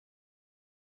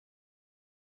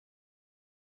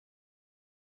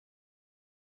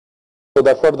So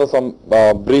that's what the some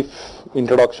brief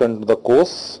introduction to the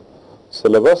course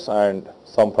syllabus and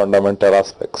some fundamental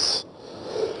aspects.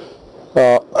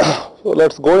 So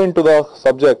let's go into the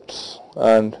subjects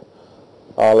and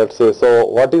let's say, so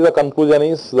what is the conclusion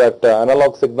is that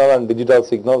analog signal and digital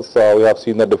signals, we have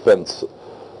seen the difference.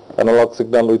 Analog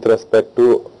signal with respect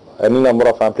to any number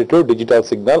of amplitude, digital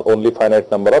signal only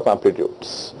finite number of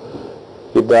amplitudes.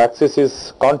 If the axis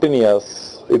is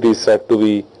continuous, it is said to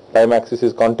be time axis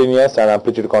is continuous and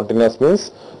amplitude continuous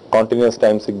means continuous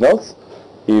time signals.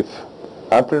 If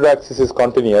amplitude axis is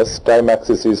continuous, time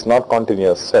axis is not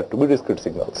continuous, said to be discrete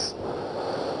signals.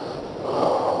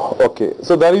 Okay,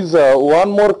 so there is one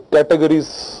more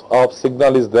categories of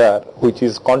signal is there, which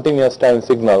is continuous time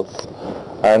signals,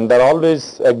 and there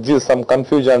always exists some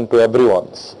confusion to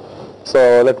everyone.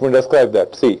 So let me describe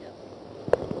that. See,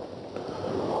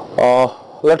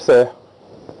 let's say,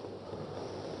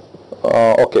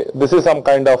 okay, this is some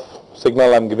kind of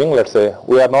signal I am giving. Let's say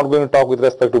we are not going to talk with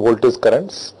respect to voltage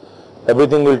currents.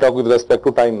 Everything will talk with respect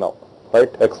to time now, right?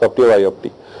 X of t, y of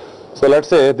t. So let's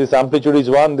say this amplitude is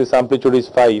 1, this amplitude is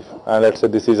 5, and let's say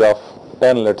this is of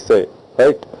 10, let's say,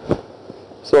 right?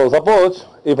 So suppose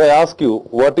if I ask you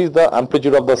what is the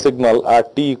amplitude of the signal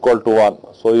at t equal to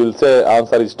 1, so you will say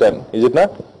answer is 10, is it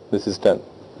not? This is 10.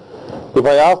 If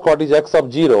I ask what is x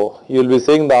of 0, you will be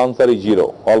saying the answer is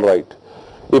 0, alright.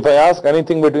 If I ask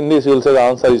anything between this, you will say the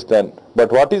answer is 10.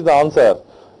 But what is the answer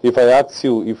if I ask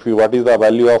you what is the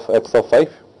value of x of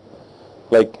 5?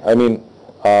 Like, I mean,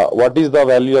 what is the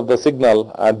value of the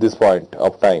signal at this point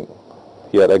of time?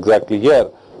 Here, exactly here,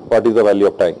 what is the value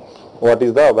of time? What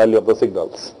is the value of the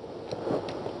signals?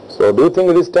 So, do you think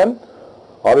it is 10?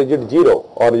 Or is it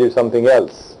 0? Or is it something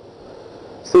else?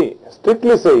 See,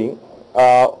 strictly saying,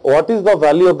 what is the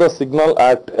value of the signal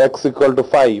at x equal to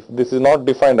 5? This is not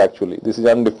defined actually. This is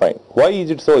undefined. Why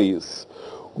is it so is?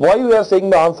 Why we are saying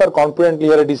the answer confidently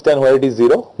here it is 10, where it is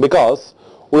 0? Because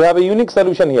we have a unique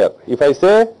solution here. If I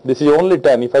say this is only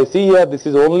 10, if I see here this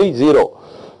is only 0.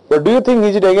 But do you think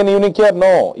is it again unique here?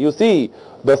 No. You see,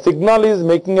 the signal is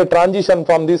making a transition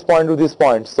from this point to this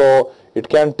point. So it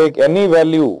can take any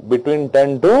value between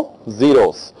 10 to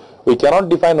zeros. We cannot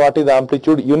define what is the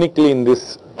amplitude uniquely in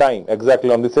this time,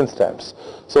 exactly on this instance.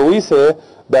 So we say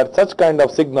that such kind of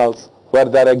signals where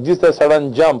there exists a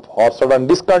sudden jump or sudden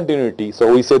discontinuity,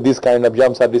 so we say these kind of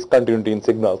jumps are discontinuity in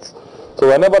signals. So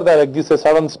whenever there exists a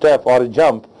sudden step or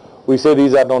jump, we say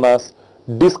these are known as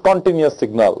discontinuous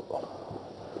signal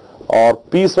or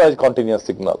piecewise continuous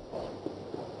signal.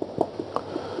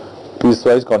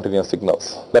 Piecewise continuous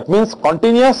signals. That means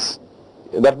continuous,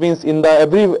 that means in the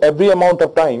every amount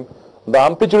of time, the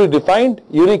amplitude is defined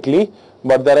uniquely,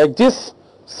 but there exists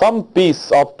some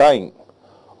piece of time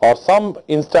or some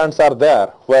instants are there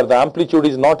where the amplitude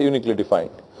is not uniquely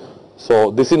defined.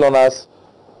 So this is known as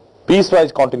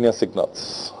piecewise continuous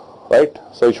signals, right?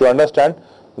 So you should understand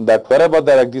that wherever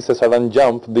there exists a sudden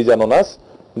jump, these are known as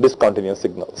discontinuous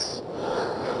signals.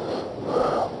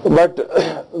 But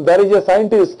there is a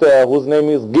scientist whose name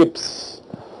is Gibbs.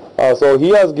 So he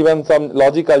has given some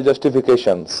logical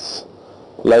justifications,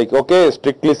 like, okay,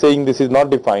 strictly saying this is not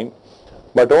defined,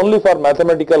 but only for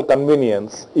mathematical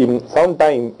convenience in some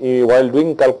time while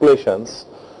doing calculations,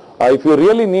 if you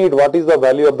really need what is the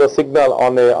value of the signal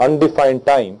on a undefined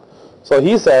time, so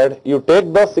he said you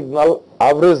take the signal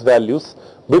average values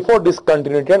before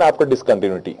discontinuity and after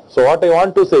discontinuity. So what I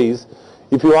want to say is,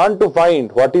 if you want to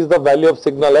find what is the value of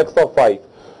signal x of 5,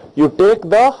 you take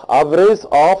the average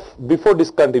of before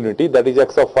discontinuity, that is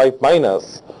x of 5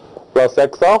 minus plus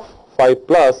x of 5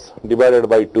 plus divided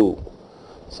by 2.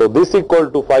 So this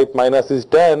equal to 5 minus is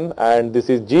 10 and this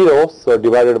is 0, so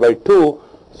divided by 2,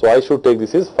 so I should take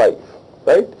this is 5,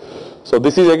 right? So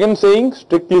this is again saying,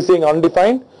 strictly saying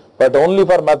undefined, but only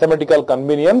for mathematical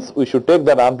convenience we should take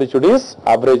that amplitude is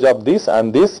average of this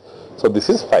and this, so this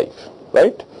is 5,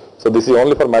 right? So this is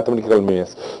only for mathematical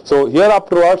convenience. So here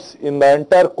afterwards in the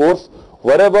entire course,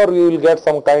 wherever you will get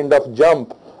some kind of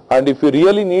jump, and if you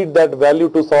really need that value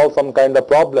to solve some kind of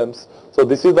problems, so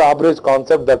this is the average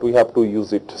concept that we have to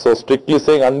use it. So strictly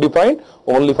saying undefined,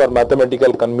 only for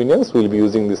mathematical convenience we will be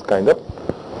using this kind of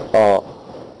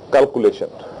calculation.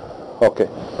 Okay.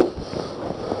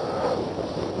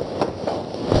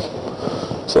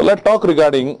 So let's talk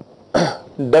regarding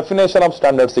definition of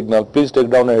standard signal. Please take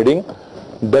down a heading,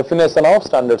 definition of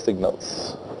standard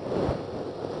signals.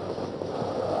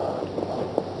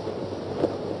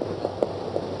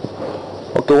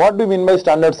 Okay, what do you mean by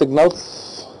standard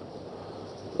signals?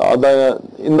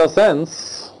 In the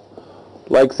sense,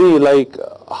 like see, like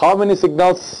how many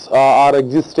signals are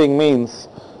existing means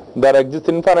there exists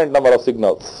infinite number of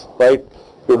signals, right?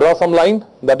 You draw some line,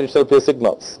 that itself is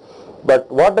signals.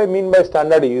 But what I mean by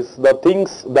standard is the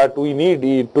things that we need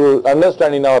to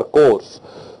understand in our course.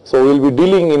 So we will be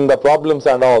dealing in the problems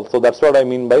and all. So that's what I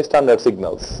mean by standard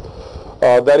signals.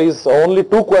 There is only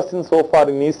 2 questions so far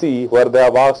in EC where they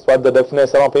have asked what the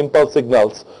definition of impulse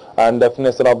signals and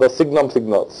definition of the signum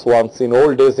signals. Once in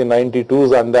old days in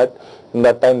 92s and that in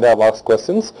that time they have asked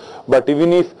questions. But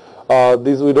even if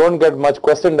these we don't get much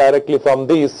question directly from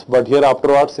these, but here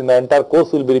afterwards in the entire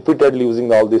course we will be repeatedly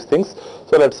using all these things.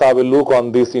 So let's have a look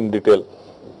on this in detail.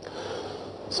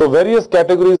 So various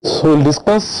categories we will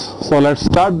discuss. So let's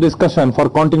start discussion for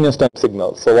continuous time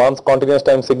signal. So once continuous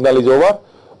time signal is over,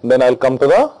 then I'll come to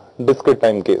the discrete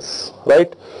time case,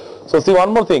 right? So see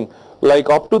one more thing, like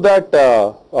up to that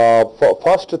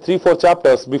first 3-4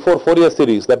 chapters before Fourier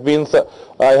series, that means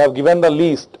I have given the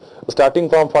list starting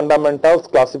from fundamentals,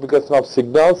 classification of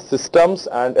signals, systems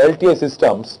and LTI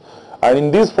systems, and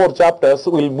in these 4 chapters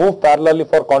we will move parallelly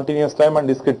for continuous time and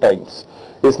discrete times.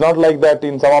 It's not like that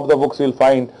in some of the books you will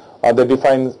find they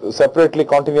define separately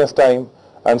continuous time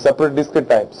and separate discrete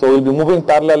time. So we will be moving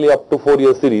parallelly up to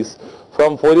Fourier series.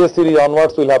 From Fourier series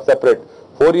onwards we will have separate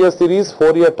Fourier series,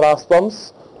 Fourier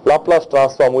transforms, Laplace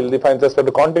transform will define with respect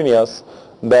to continuous,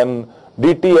 then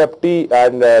DTFT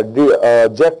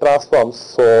and jet transforms.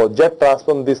 So jet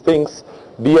transform these things,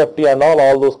 DFT and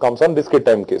all those comes on discrete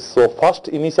time case. So first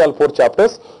initial 4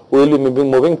 chapters we will be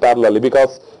moving parallelly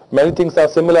because many things are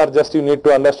similar, just you need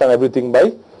to understand everything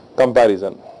by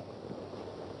comparison.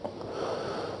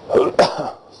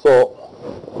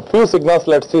 So few signals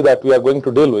let's see that we are going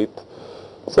to deal with.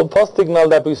 So first signal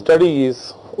that we study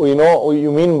is, we know what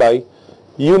you mean by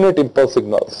unit impulse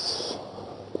signals.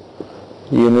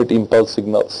 Unit impulse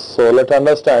signals. So let's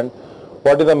understand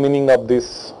what is the meaning of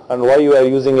this and why you are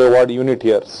using a word unit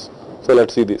here. So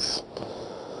let's see this.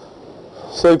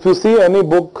 So if you see any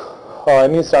book,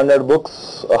 any standard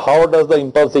books, how does the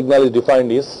impulse signal is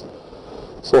defined is,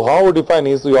 so how we define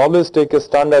is we always take a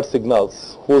standard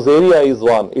signals whose area is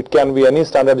 1. It can be any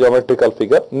standard geometrical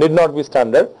figure, need not be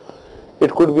standard.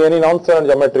 It could be any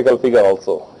non-standard geometrical figure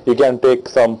also. You can take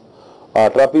some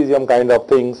trapezium kind of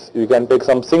things, you can take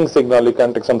some sync signal, you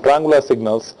can take some triangular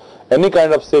signals, any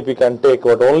kind of shape you can take,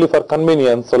 but only for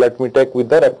convenience. So let me take with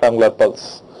the rectangular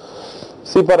pulse.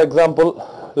 See for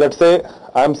example, let's say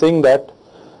I am saying that,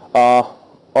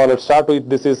 or let's start with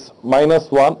this is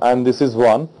 -1 and this is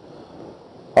 1,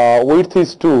 width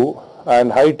is 2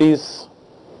 and height is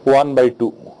 1 by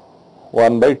 2.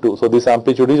 So this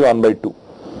amplitude is 1 by 2.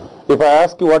 If I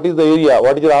ask you what is the area,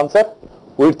 what is your answer?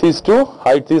 Width is 2,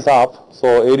 height is half. So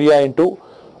area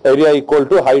equal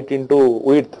to height into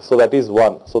width. So that is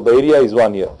 1. So the area is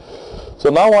 1 here. So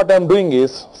now what I am doing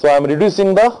is, so I am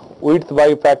reducing the width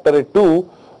by factor 2.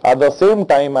 At the same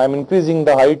time I am increasing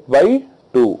the height by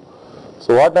 2.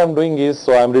 So what I am doing is,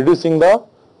 so I am reducing the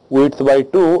width by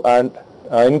 2 and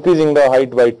increasing the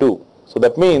height by 2. So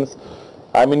that means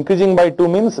I am increasing by 2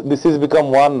 means this is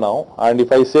become 1 now, and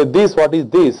if I say this, what is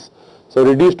this? So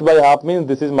reduced by half means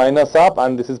this is minus half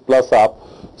and this is plus half.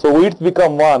 So width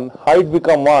become 1, height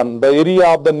become 1, the area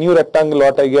of the new rectangle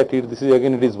what I get here, this is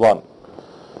again it is 1.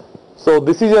 So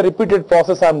this is a repeated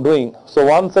process I am doing. So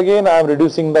once again I am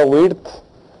reducing the width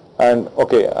and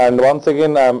and once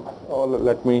again I am,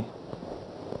 let me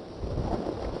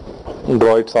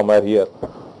draw it somewhere here.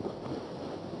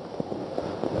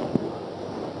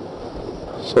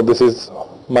 So this is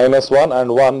 -1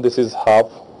 and 1, this is half.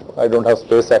 I don't have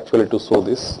space actually to show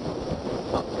this.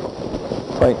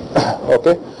 Fine.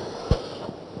 Okay.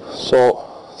 So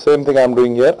same thing I am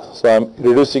doing here. So I am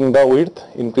reducing the width,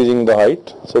 increasing the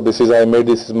height. So this is, I made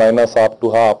this is -half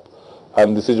to half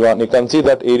and this is 1. You can see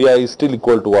that area is still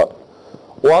equal to 1.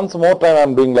 Once more time I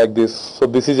am doing like this. So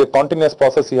this is a continuous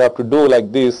process you have to do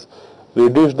like this.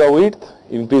 Reduce the width,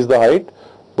 increase the height.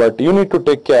 But you need to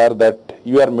take care that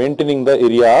you are maintaining the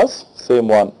area as same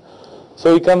one.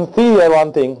 So you can see here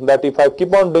one thing, that if I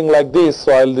keep on doing like this,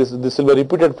 so this will be a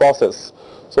repeated process.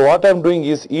 So what I am doing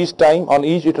is each time on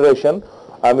each iteration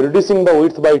I am reducing the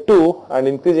width by 2 and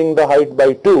increasing the height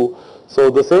by 2. So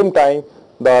at the same time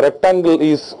the rectangle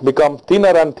is become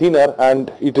thinner and thinner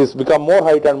and it is become more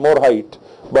height and more height,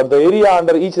 but the area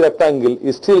under each rectangle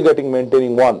is still getting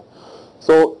maintaining 1.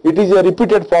 So it is a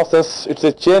repeated process, it's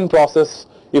a chain process.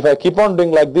 If I keep on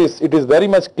doing like this, it is very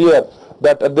much clear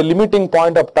that at the limiting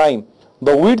point of time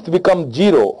the width becomes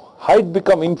 0, height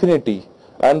become infinity,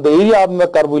 and the area on the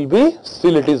curve will be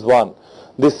still it is 1.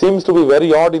 This seems to be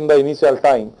very odd in the initial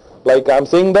time. Like I am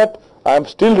saying that I am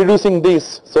still reducing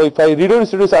this. So if I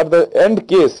reduce at the end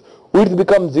case, width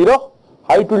becomes 0,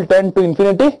 height will tend to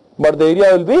infinity, but the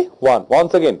area will be 1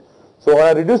 once again. So when I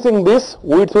am reducing this,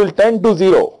 width will tend to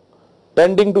 0,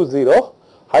 tending to 0,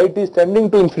 height is tending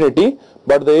to infinity,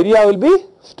 but the area will be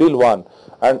still 1.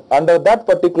 And under that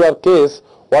particular case,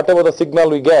 whatever the signal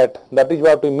we get, that is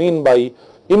what we mean by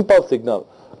impulse signal.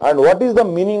 And what is the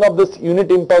meaning of this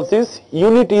unit impulse is?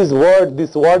 Unit is word,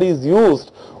 this word is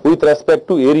used with respect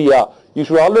to area. You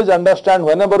should always understand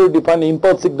whenever we define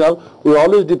impulse signal, we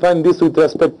always define this with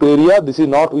respect to area. This is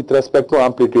not with respect to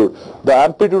amplitude. The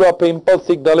amplitude of an impulse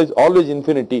signal is always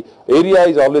infinity. Area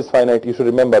is always finite. You should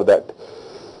remember that.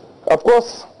 Of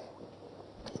course,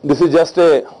 this is just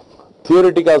a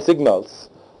theoretical signals.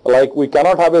 Like we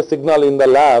cannot have a signal in the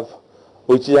lab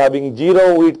which is having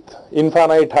 0 width,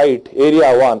 infinite height,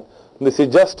 area 1. This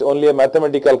is just only a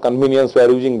mathematical convenience we are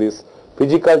using this.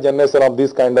 Physical generation of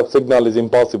this kind of signal is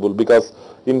impossible, because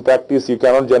in practice you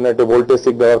cannot generate a voltage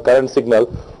signal or current signal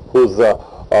whose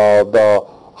the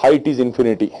height is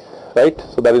infinity, right?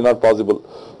 So that is not possible.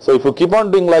 So if you keep on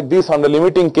doing like this on the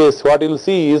limiting case, what you will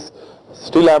see is,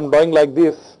 still I am drawing like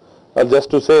this,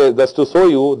 just to show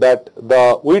you that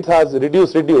the width has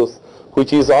reduced,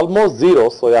 which is almost 0.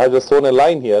 So I have just shown a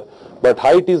line here, but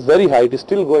height is very high. It is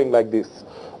still going like this,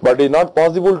 but it is not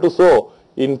possible to show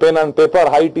in pen and paper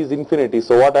height is infinity.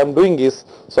 So what I am doing is,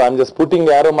 so I am just putting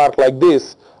the arrow mark like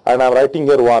this, and I am writing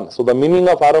here 1. So the meaning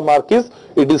of arrow mark is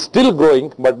it is still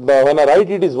growing, but when I write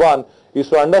it is 1, is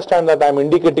to understand that I am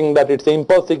indicating that it's an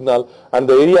impulse signal and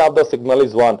the area of the signal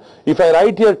is 1. If I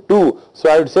write here 2, so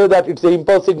I would say that it's an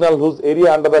impulse signal whose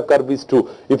area under the curve is 2.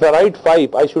 If I write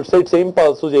 5, I should say it's an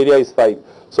impulse whose area is 5.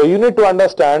 So you need to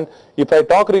understand, if I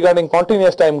talk regarding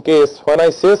continuous time case, when I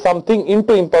say something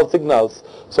into impulse signals,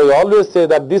 so you always say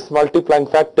that this multiplying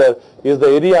factor is the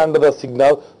area under the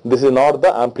signal, this is not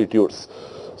the amplitudes.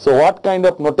 So what kind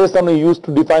of notation we use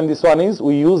to define this one is,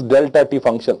 we use delta t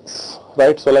functions,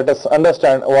 right? So let us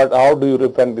understand how do you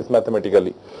represent this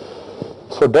mathematically.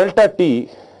 So delta t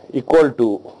equal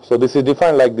to, so this is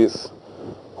defined like this,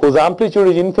 whose amplitude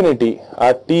is infinity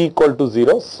at t equal to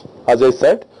zeros, as I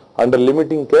said. Under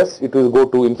limiting case it will go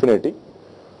to infinity,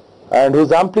 and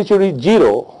whose amplitude is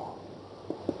 0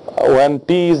 when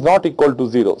t is not equal to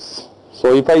zeros.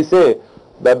 So if I say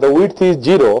that the width is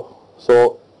 0,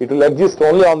 so it will exist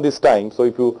only on this time. So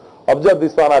if you observe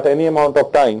this one at any amount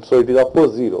of time, so it is of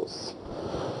course zeros.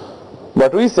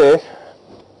 But we say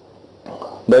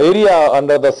the area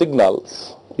under the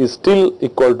signals is still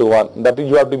equal to 1. That is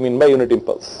what we mean by unit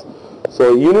impulse.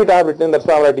 So unit I have written, that's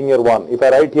why I am writing here 1. If I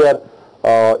write here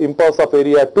impulse of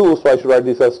area 2, so I should write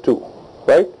this as 2,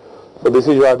 right? So this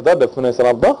is what the definition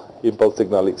of the impulse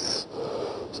signal is.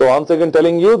 So once again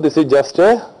telling you, this is just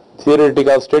a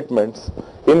theoretical statements.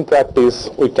 In practice,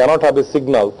 we cannot have a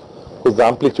signal whose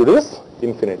amplitude is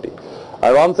infinity.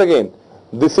 And once again,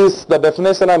 this is the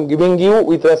definition I am giving you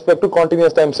with respect to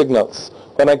continuous time signals.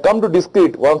 When I come to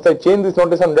discrete, once I change this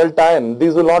notation delta n,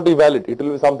 this will not be valid, it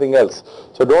will be something else.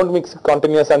 So don't mix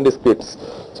continuous and discretes.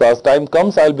 So as time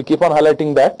comes, I will keep on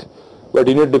highlighting that, but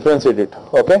you need to differentiate it.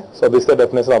 Okay, so this is the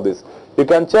definition of this. You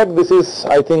can check, this is,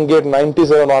 I think, get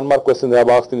 97 1 mark questions they have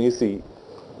asked in EC,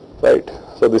 right?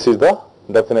 So this is the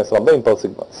definition of the impulse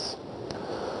signals.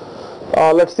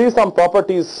 Let's see some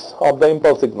properties of the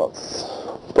impulse signals.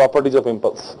 Properties of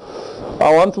impulse.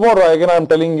 Once more, again I am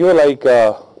telling you, like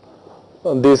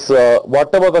this,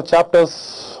 whatever the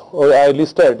chapters I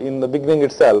listed in the beginning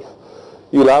itself,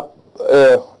 you will have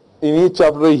in each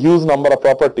chapter a huge number of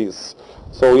properties.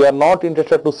 So we are not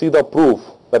interested to see the proof.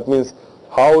 That means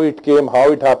how it came,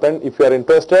 how it happened. If you are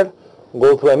interested,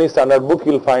 go through any standard book,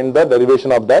 you will find the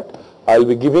derivation of that. I will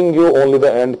be giving you only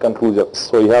the end conclusions.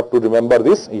 So you have to remember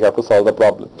this, you have to solve the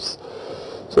problems.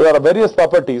 So there are various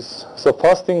properties. So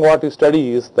first thing what you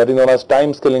study is that is known as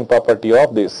time scaling property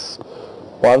of this.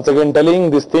 Once again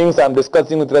telling these things I am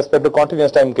discussing with respect to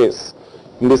continuous time case.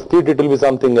 In discrete it will be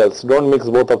something else. Don't mix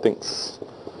both of things.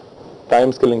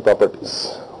 Time scaling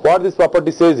properties. What this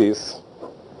property says is,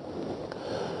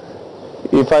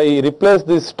 if I replace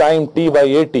this time t by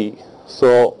at,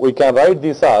 so we can write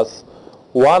this as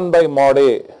 1 by mod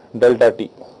a delta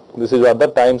t. This is what the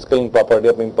time scaling property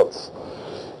of impulse.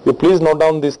 You please note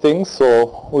down these things,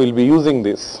 so we will be using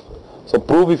this. So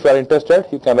prove, if you are interested,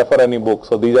 you can refer any book.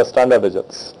 So these are standard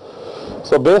results.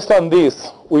 So based on this,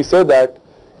 we say that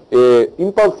a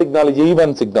impulse signal is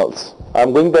even signals. I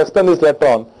am going to explain this later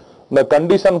on. The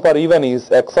condition for even is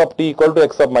x of t equal to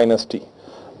x of minus t.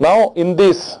 Now in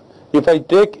this, if I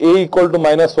take a equal to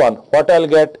minus 1, what I will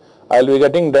get? I will be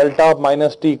getting delta of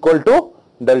minus t equal to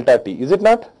delta t. Is it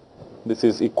not? This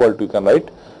is equal to, you can write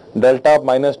delta of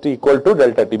minus t equal to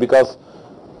delta t, because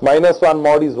minus 1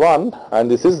 mod is 1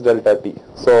 and this is delta t.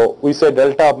 So we say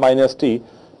delta of minus t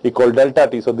equal delta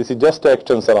t. So this is just an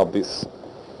extension of this.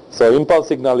 So impulse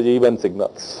signal is even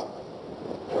signals.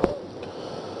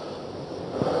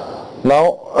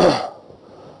 Now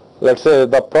let's say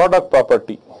the product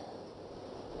property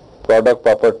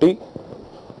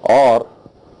or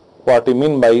what we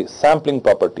mean by sampling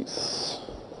properties.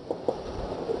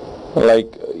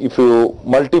 Like if you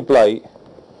multiply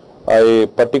a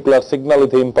particular signal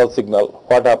with the impulse signal,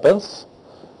 what happens?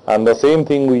 And the same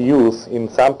thing we use in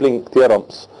sampling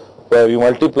theorems, where you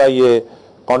multiply a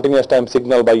continuous time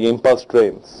signal by impulse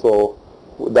train. So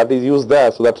that is used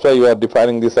there. So that's why you are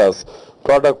defining this as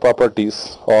product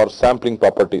properties or sampling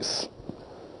properties.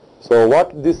 So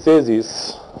what this says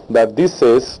is that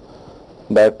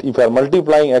if you are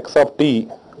multiplying x of t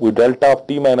with delta of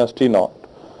t minus t naught,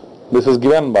 this is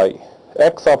given by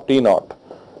x of t naught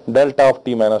delta of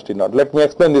t minus t naught. Let me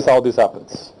explain this, how this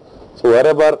happens. So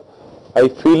wherever I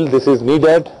feel this is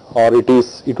needed or it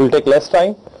will take less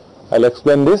time, I'll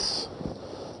explain this.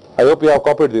 I hope you have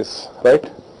copied this, right?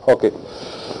 Okay.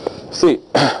 See,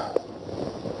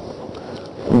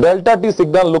 delta t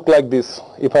signal look like this.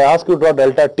 If I ask you to draw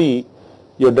delta t,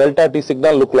 your delta t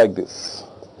signal look like this.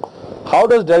 How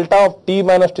does delta of t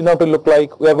minus t naught look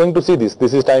like? We are going to see this.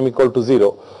 This is time equal to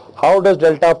 0. How does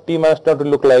delta of t minus t naught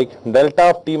look like? Delta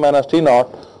of t minus t naught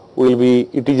will be,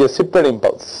 it is a shifted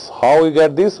impulse. How we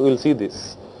get this? We will see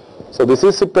this. So this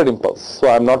is shifted impulse. So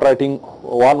I am not writing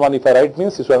 1. If I write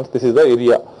means this is the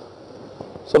area.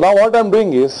 So now what I am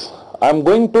doing is, I am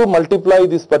going to multiply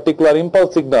this particular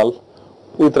impulse signal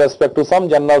with respect to some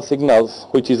general signals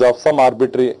which is of some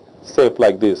arbitrary shape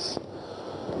like this.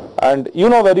 And you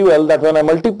know very well that when I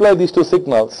multiply these two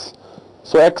signals,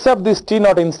 so except this t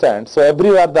naught instant, so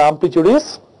everywhere the amplitude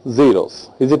is zeros,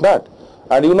 is it not?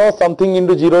 And you know something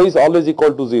into 0 is always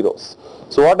equal to zeros.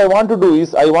 So what I want to do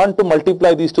is, I want to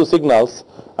multiply these two signals,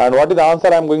 and what is the answer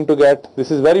I am going to get?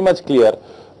 This is very much clear.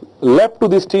 Left to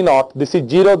this t naught, this is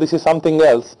 0, this is something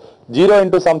else. 0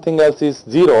 into something else is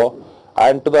 0,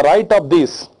 and to the right of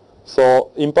this,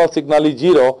 so impulse signal is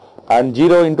 0, and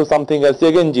 0 into something else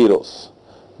again zeros.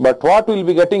 But what we will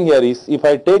be getting here is, if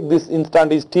I take this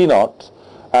instant is t naught,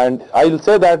 and I will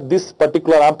say that this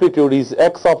particular amplitude is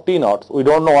x of t naught. We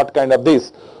don't know what kind of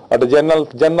this. At a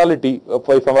generality, if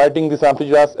I am writing this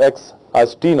amplitude as x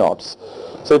as t naughts.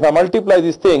 So if I multiply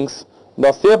these things,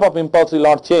 the shape of impulse will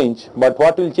not change, but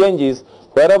what will change is,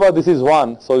 wherever this is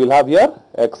 1, so you will have here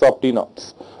x of t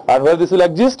naughts. And where this will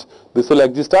exist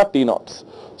at t naughts.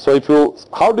 So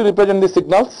how do you represent these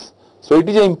signals? So it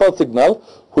is an impulse signal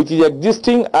which is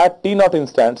existing at t naught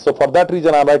instant. So for that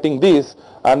reason I am writing this,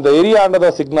 and the area under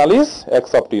the signal is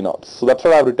x of t naught. So that's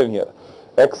what I have written here.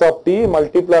 X of t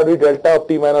multiplied with delta of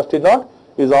t minus t naught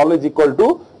is always equal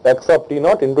to x of t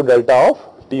naught into delta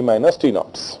of t minus t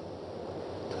naughts.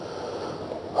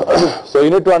 So you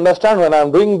need to understand when I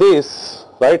am doing this,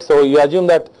 right? So you assume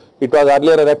that it was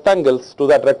earlier a rectangle. To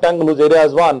that rectangle whose area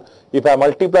is 1, if I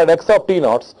multiplied x of t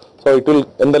naughts, so it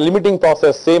will, in the limiting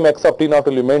process, same x of t naught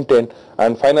will be maintained,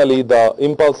 and finally the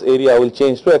impulse area will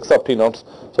change to x of t naughts.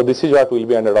 So this is what we will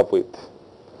be ended up with.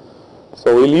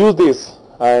 So we will use this.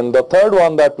 And the third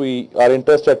one that we are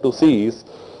interested to see is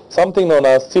something known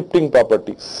as shifting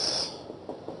properties.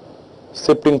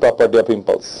 Shifting property of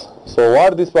impulse. So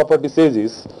what this property says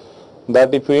is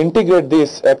that if you integrate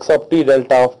this x of t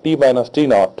delta of t minus t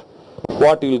naught,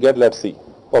 what you will get, let's see.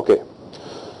 Okay.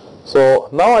 So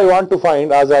now I want to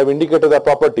find, as I have indicated the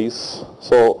properties,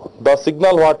 so the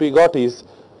signal what we got is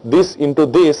this into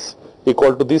this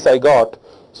equal to this I got.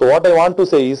 So what I want to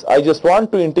say is, I just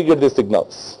want to integrate the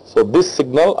signals. So this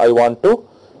signal I want to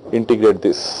integrate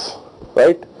this,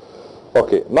 right?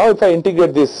 Okay, now if I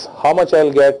integrate this, how much I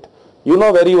will get? You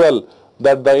know very well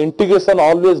that the integration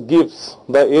always gives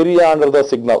the area under the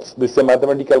signals. This is a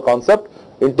mathematical concept.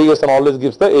 Integration always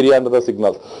gives the area under the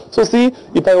signals. So see,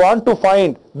 if I want to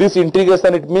find this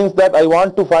integration, it means that I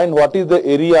want to find what is the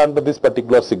area under this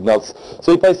particular signals.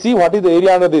 So if I see what is the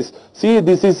area under this, see,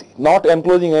 this is not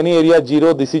enclosing any area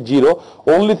 0, this is 0.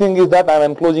 Only thing is that I am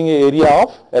enclosing an area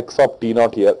of x of t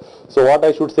naught here. So what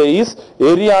I should say is,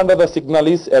 area under the signal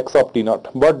is x of t naught.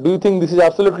 But do you think this is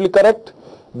absolutely correct?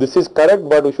 This is correct,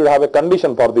 but we should have a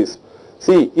condition for this.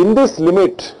 See, in this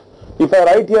limit, if I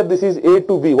write here this is a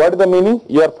to b, what is the meaning?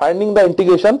 You are finding the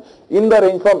integration in the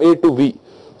range from a to b.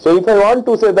 So if I want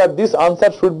to say that this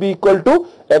answer should be equal to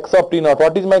x of t naught,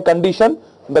 what is my condition?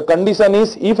 The condition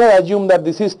is, if I assume that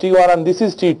this is t1 and this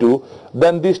is t2,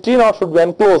 then this t naught should be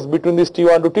enclosed between this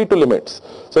t1 to t2 limits.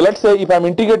 So let's say if I am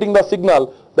integrating the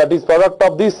signal, that is product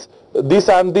of this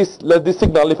and this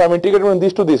signal, if I am integrating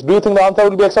this to this, do you think the answer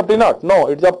will be x of t naught? No,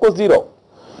 it is of course 0.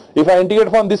 If I integrate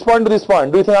from this point to this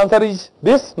point, do you think the answer is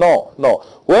this? No, no.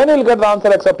 When you will get the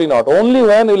answer except T naught? Only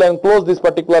when you will enclose these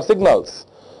particular signals.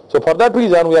 So for that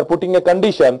reason, we are putting a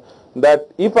condition that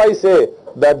if I say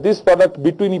that this product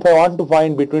between, if I want to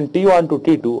find between T1 to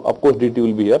T2, of course dt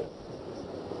will be here.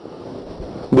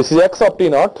 This is x of T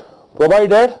naught,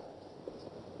 provided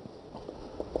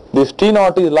this T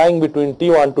naught is lying between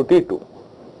T1 to T2.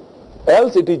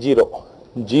 Else it is 0.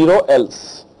 0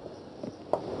 else.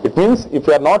 It means if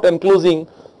you are not enclosing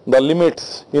the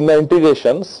limits in the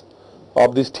integrations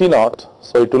of this T naught,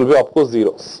 so it will be of course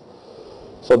zeros.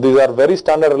 So these are very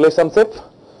standard relationship.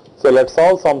 So let's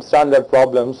solve some standard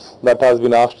problems that has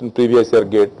been asked in previous year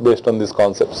GATE based on these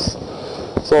concepts.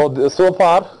 So so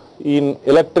far in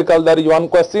electrical there is one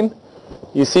question,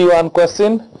 EC one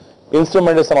question,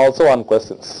 instrumentation also one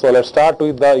question. So let's start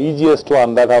with the easiest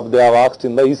one that they have asked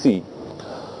in the EC.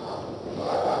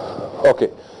 Okay,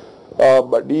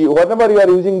 but whenever you are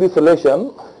using this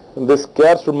relation, this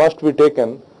care must be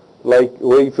taken. Like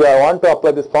if you want to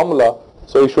apply this formula,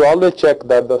 so you should always check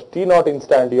that the T naught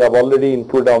instant you have already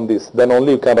included on this, then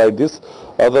only you can write this.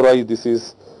 Otherwise this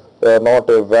is not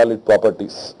a valid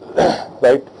properties,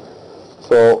 right?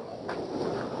 So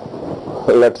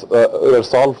let's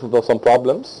solve some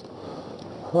problems.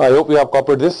 I hope you have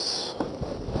copied this.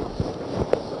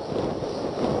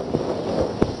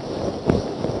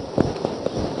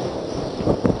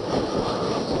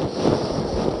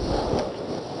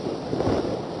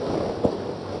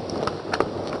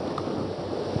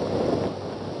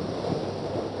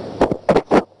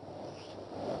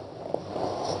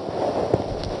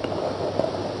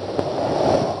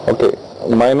 Okay,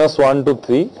 -1 to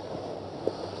 3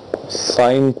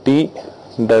 sin t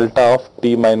delta of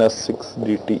t minus 6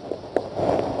 dt.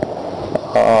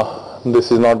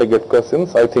 This is not a GATE question.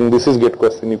 I think this is GATE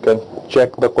question. You can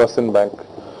check the question bank.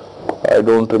 I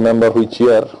don't remember which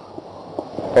year.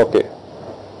 Okay,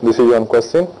 this is one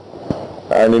question.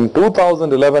 And in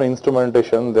 2011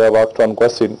 instrumentation, they have asked one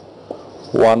question.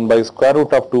 1 by square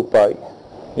root of 2 pi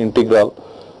integral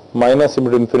minus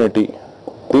into infinity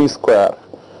t square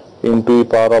into e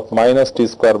power of minus t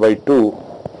square by 2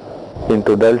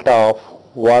 into delta of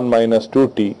 1 minus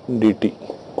 2t dt.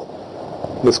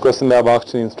 This question they have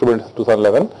asked in instrument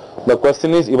 2011. The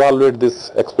question is evaluate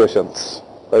these expressions,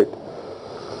 right?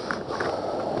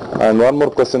 And one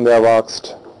more question they have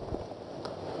asked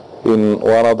in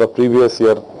one of the previous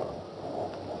year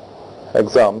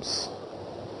exams.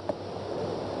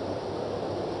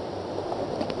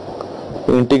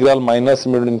 Integral minus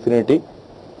into infinity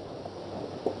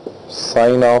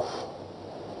sine of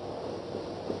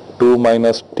 2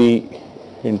 minus t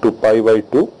into pi by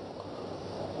 2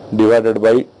 divided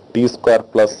by t square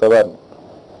plus 7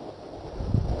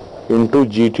 into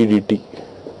gt dt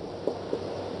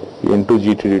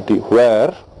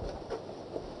where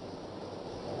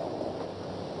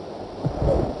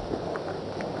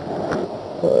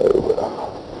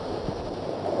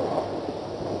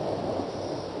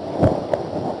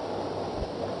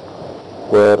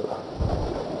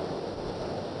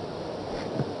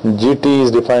gt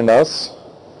is defined as,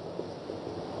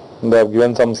 they have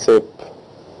given some shape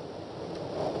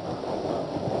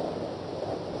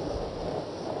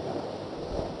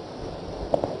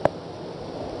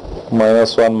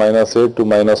 -1 minus a to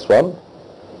 -1,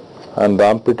 and the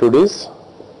amplitude is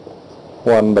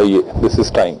 1 by a. This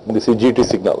is time. This is gt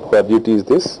signal, where gt is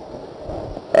this,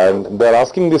 and they are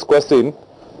asking this question,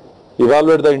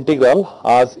 evaluate the integral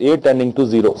as a tending to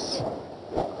zeros.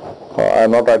 I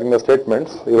am not writing the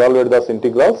statements. Evaluate the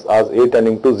integrals as a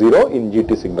tending to 0 in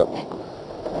gt signal.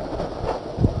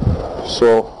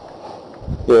 So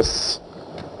yes,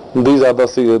 these are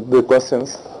the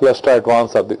questions. Let's try to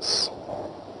answer this.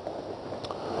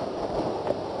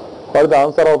 What is the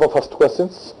answer of the first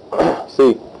questions?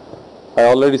 See, I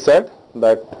already said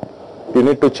that you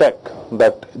need to check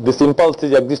that this impulse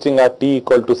is existing at t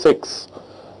equal to 6,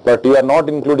 but you are not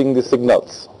including the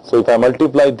signals. So if I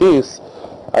multiply this,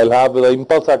 I will have the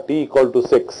impulse at t equal to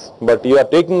 6, but you are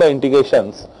taking the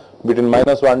integrations between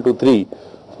 -1 to 3,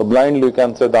 so blindly you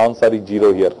can say the answer is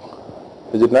 0 here.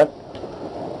 Is it not?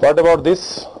 What about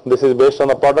this? This is based on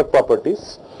the product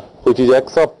properties, which is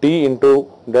x of t into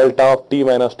delta of t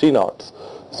minus t naught.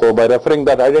 So by referring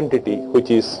that identity,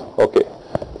 which is, okay,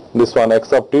 this one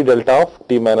x of t delta of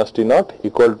t minus t naught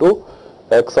equal to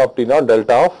x of t naught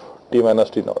delta of t minus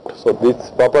t naught. So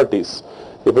these properties,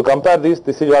 if you compare this,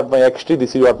 this is what my xt,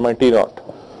 this is what my t naught.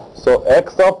 So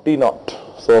x of t naught,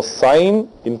 so sine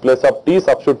in place of t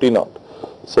substitute t naught.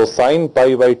 So sine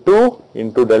pi by 2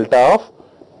 into delta of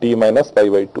t minus pi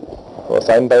by 2. So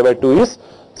sine pi by 2 is,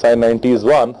 sine 90 is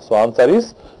 1, so answer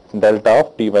is delta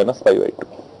of t minus pi by 2.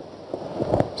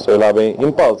 So you'll have an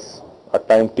impulse at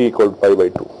time t equal to pi by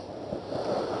 2.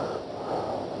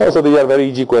 So these are very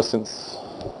easy questions.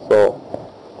 So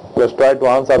let's try to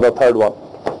answer the third one,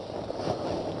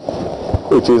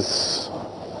 which is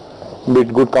a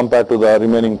bit good compared to the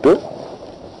remaining two.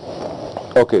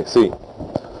 Okay, see.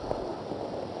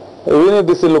 Even if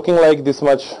this is looking like this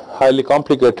much highly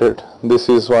complicated, this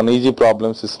is one easy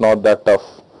problem. It's not that tough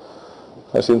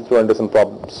as instrumentation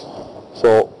problems.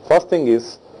 So first thing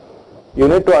is, you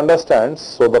need to understand,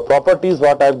 so the properties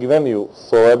what I have given you,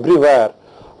 so everywhere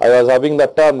I was having the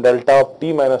term delta of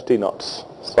t minus t naughts.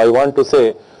 So I want to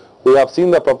say, we have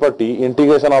seen the property,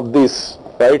 integration of this,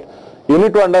 right? You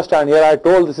need to understand, here I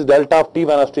told this is delta of t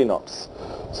minus t naughts.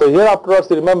 So here afterwards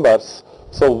remembers,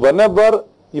 so whenever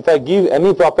if I give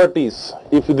any properties,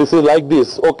 if this is like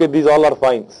this, okay, these all are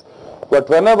fine. But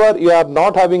whenever you are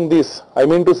not having this, I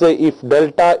mean to say if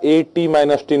delta a t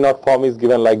minus t naught form is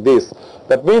given like this,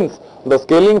 that means the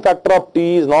scaling factor of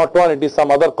t is not 1, it is some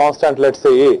other constant, let's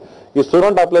say a. You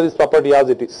shouldn't apply this property as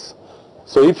it is.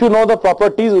 So if you know the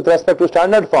properties with respect to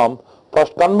standard form,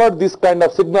 first convert this kind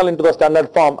of signal into the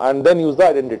standard form and then use the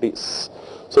identities.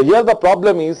 So here the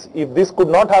problem is, if this could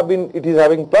not have been, it is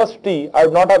having plus t, I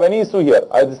would not have any issue here.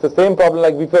 It's the same problem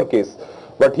like before case.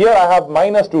 But here I have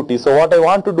minus 2t. So what I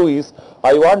want to do is,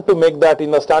 I want to make that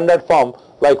in the standard form,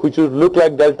 like which would look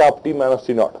like delta of t minus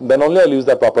t naught. Then only I'll use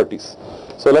the properties.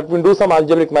 So let me do some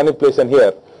algebraic manipulation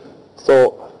here.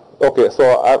 So, okay,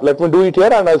 so let me do it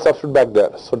here and I'll substitute back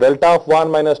there. So delta of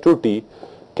 1 minus 2t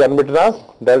can be written as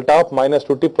delta of minus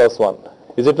 2t plus 1.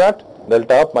 Is it not?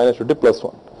 Delta of minus 2t plus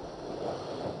 1.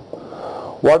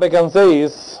 What I can say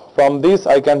is, from this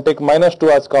I can take minus 2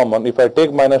 as common. If I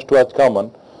take minus 2 as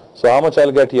common, so how much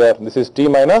I'll get here? This is t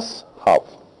minus half.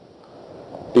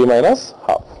 T minus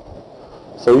half.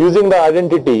 So using the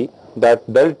identity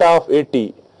that delta of at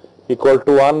equal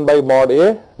to 1 by mod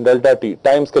a delta t,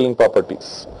 time scaling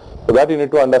properties. So that you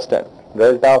need to understand.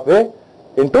 Delta of a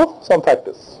into some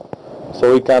factors.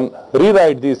 So we can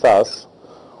rewrite this as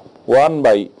 1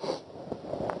 by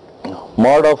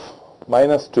mod of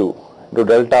minus 2 into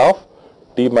delta of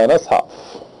t minus half.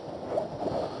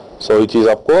 So which is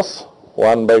of course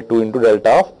 1 by 2 into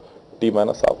delta of t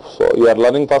minus half. So you are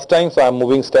learning first time, so I am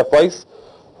moving stepwise.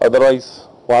 Otherwise,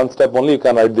 one step only you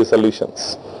can write the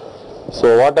solutions.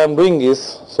 So what I am doing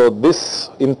is, so this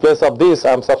in place of this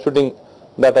I am substituting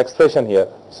that expression here.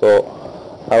 So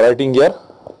I am writing here.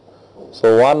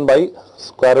 So 1 by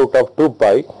square root of 2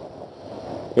 pi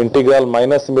integral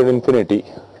minus infinity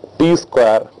t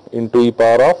square into e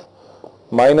power of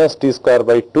minus t square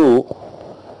by 2,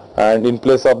 and in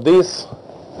place of this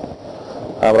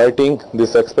I am writing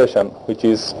this expression which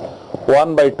is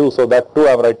 1 by 2, so that 2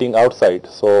 I am writing outside.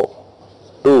 So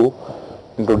 2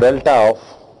 into delta of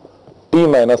t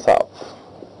minus half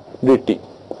dt.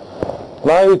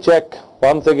 Now you check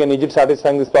once again, is it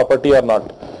satisfying this property or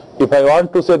not? If I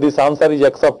want to say this answer is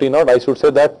x of t naught, I should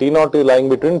say that t naught is lying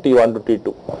between t1 to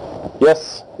t2.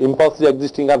 Yes, impulse is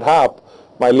existing at half.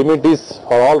 My limit is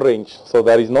for all range, so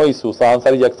there is no issue. So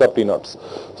answer is x of t naughts.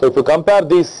 So if you compare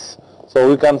this, so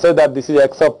we can say that this is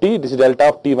x of t, this is delta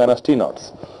of t minus t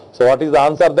naughts. So what is the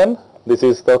answer then? This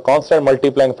is the constant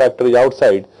multiplying factor is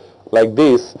outside like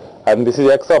this, and this is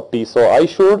x of t. So I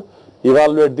should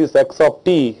evaluate this x of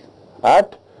t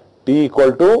at t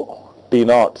equal to t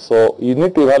naught. So you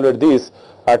need to evaluate this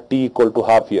at t equal to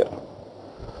half here,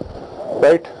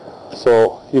 right?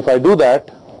 So if I do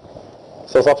that,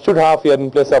 so substitute half here in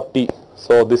place of t.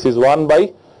 So this is 1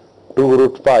 by 2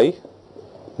 root pi.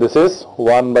 This is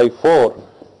 1 by 4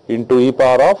 into e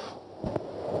power of,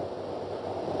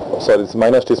 sorry, it's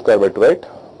minus t square by 2, right?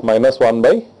 Minus 1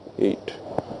 by 8.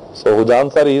 So the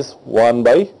answer is 1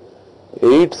 by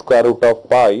 8 square root of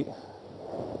pi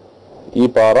e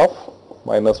power of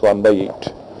minus 1 by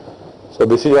 8. So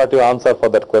this is what your answer for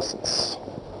that questions.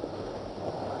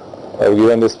 I have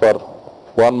given this for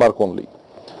 1 mark only.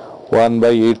 1 by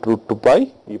 8 root 2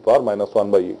 pi e power minus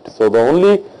 1 by 8. So the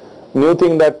only new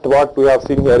thing that what we have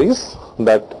seen here is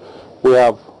that we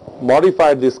have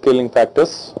modified the scaling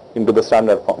factors into the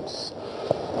standard forms.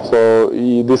 So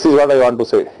this is what I want to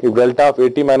say. If delta of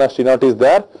at minus t naught is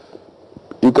there,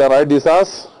 you can write this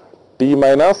as t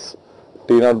minus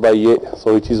t naught by a.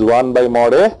 So which is 1 by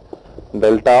mod a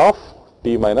delta of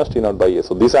t minus t naught by a.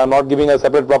 So this I am not giving as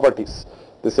separate properties.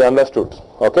 This is understood.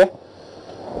 Okay.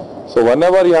 So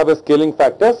whenever you have a scaling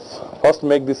factors, first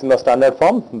make this in the standard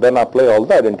form, then apply all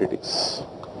the identities.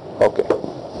 Okay.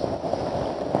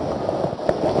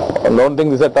 And don't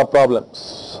think these are tough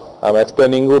problems. I am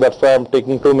explaining you, that's why I am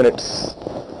taking 2 minutes.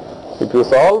 If you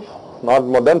solve, not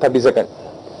more than 30 seconds.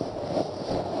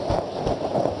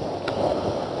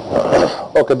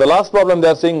 Okay, the last problem they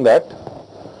are saying that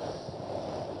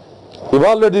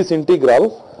evaluate this integral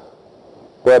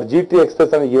where gt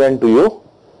expression is given to you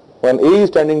when a is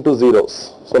tending to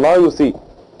zeros. So now you see,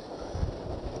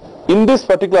 in this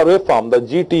particular waveform, the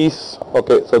gt is,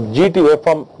 okay, so gt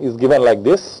waveform is given like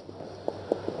this.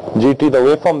 gt, the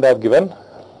waveform they have given.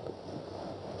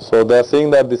 So they are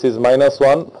saying that this is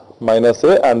 -1, minus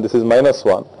a, and this is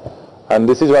 -1. And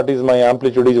this is what is my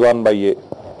amplitude is 1 by a.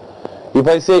 If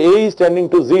I say a is tending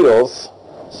to zeros,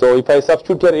 so if I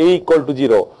substitute here a equal to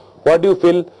 0, what do you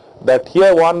feel? That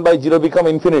here 1 by 0 become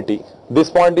infinity. This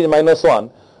point is -1.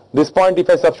 This point, if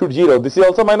I substitute 0, this is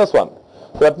also -1.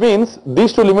 So that means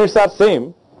these two limits are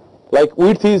same, like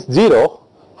width is 0,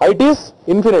 height is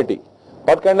infinity.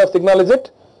 What kind of signal is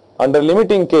it? Under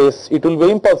limiting case, it will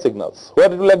be impulse signals.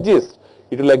 Where it will exist?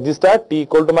 It will exist at t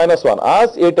equal to -1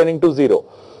 as a tending to 0.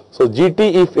 So gt,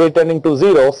 if a tending to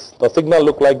zeros, the signal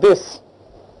look like this.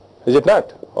 Is it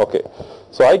not? Okay.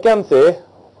 So I can say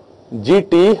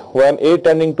gt when a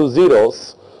tending to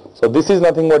zeros, so this is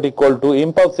nothing but equal to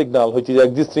impulse signal which is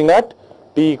existing at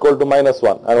t equal to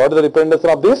 -1. And what is the dependence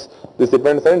of this? This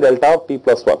depends on delta of t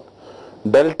plus 1.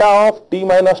 Delta of t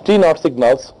minus t naught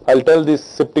signals, I'll tell these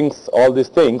shiftings, all these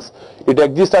things, it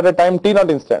exists at a time t naught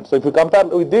instant. So if you compare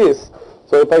with this,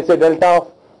 so if I say delta of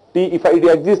t, if it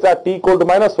exists at t equal to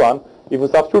 -1, if you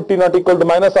substitute t naught equal to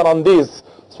 -1 on this,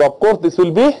 so of course this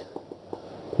will be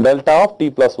delta of t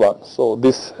plus 1. So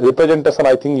this representation,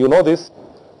 I think you know this,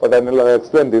 but I will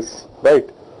explain this, right?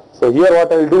 So here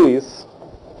what I will do is,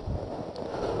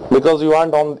 because you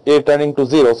want on a tending to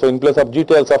 0, so in place of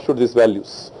gt I will substitute these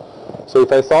values. So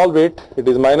if I solve it, it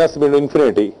is minus b to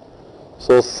infinity.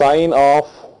 So sine of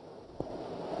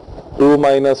 2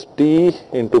 minus t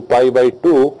into pi by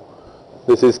 2,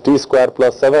 this is t square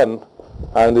plus 7,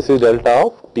 and this is delta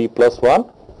of t plus 1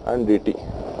 and dt.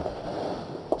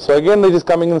 So again this is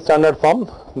coming in standard form.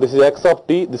 This is x of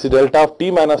t, this is delta of t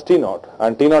minus t naught,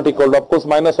 and t naught equal to of course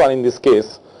 -1 in this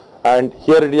case, and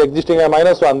here it is existing at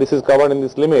 -1, this is covered in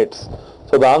these limits.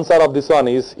 So the answer of this one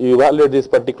is, you evaluate this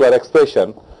particular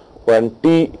expression when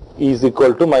t is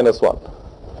equal to -1.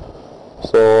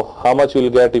 So how much you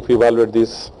will get if you evaluate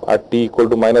this at t equal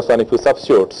to -1 if you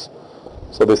substitute?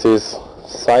 So this is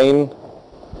sine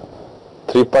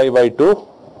 3 pi by 2,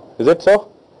 is it so?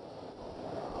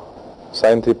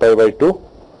 Sine 3 pi by 2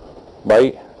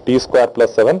 by t square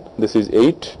plus 7, this is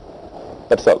 8,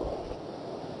 that's all.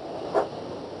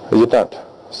 Is it not?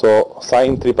 So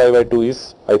sine 3 pi by 2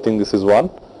 is, I think this is 1,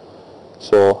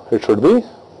 so it should be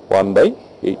 1 by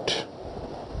 8.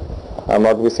 I am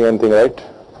not missing anything, right?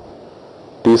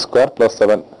 T square plus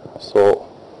 7, so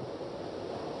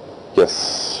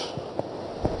yes.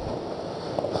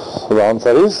 So the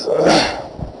answer is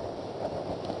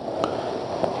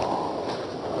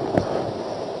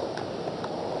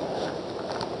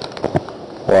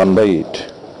 1 by 8.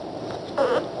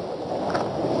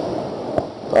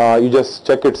 You just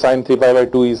check it, sine 3 pi by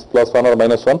 2 is plus 1 or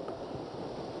minus 1.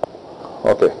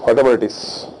 Okay, whatever it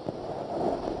is.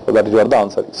 So that is what the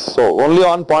answer is. So only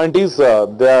one point is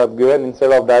they have given,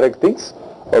 instead of direct things,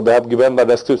 or they have given the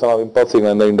description of impulse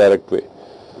signal in the indirect way.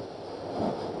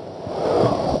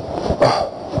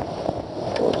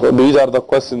 So these are the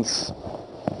questions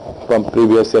from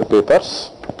previous year papers.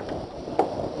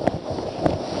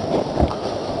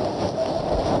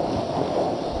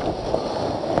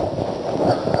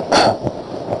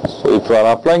 So if you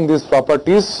are applying these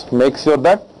properties, make sure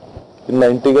that in the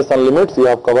integration limits you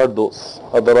have covered those.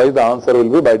 Otherwise the answer will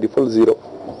be by default 0.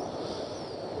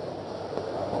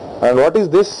 And what is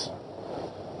this?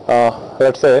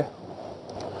 Let's say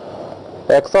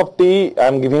x of t, I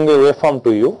am giving a waveform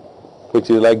to you which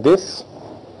is like this.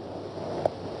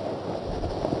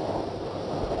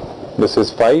 This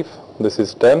is 5, this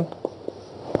is 10,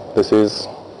 this is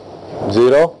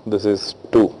 0, this is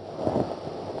 2.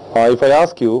 If I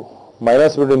ask you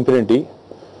minus b to infinity,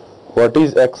 what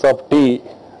is x of t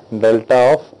delta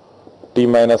of t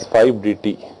minus 5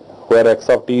 dt, where x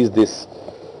of t is this,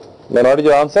 then what is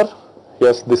your answer?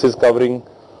 Yes, this is covering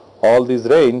all these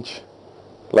range,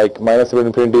 like minus b to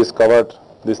infinity is covered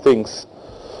these things.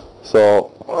 So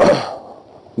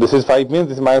this is 5 means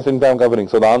this is minus infinity I am covering,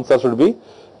 so the answer should be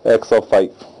x of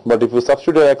 5. But if you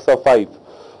substitute x of 5,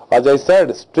 as I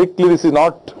said, strictly this is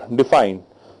not defined.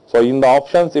 So in the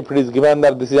options, if it is given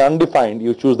that this is undefined,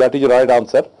 you choose that is your right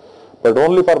answer. But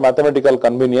only for mathematical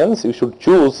convenience, you should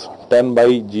choose 10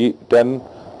 by 10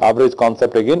 average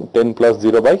concept again, 10 plus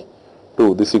 0 by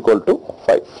 2, this equal to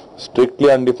 5.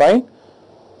 Strictly undefined,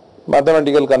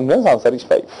 mathematical convenience, answer is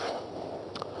 5.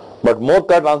 But more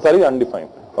correct answer is undefined.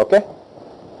 Okay?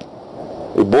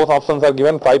 If both options are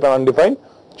given 5 and undefined,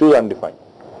 choose undefined.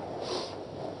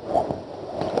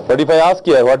 But if I ask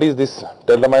here, what is this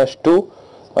delta minus 2?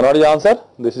 And what is the answer?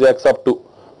 This is x of 2.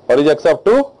 What is x of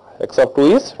 2? X of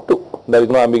 2 is 2. There is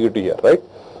no ambiguity here, right?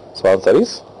 So answer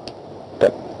is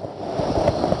 10.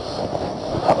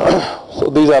 So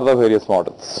these are the various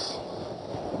models.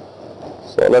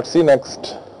 So let's see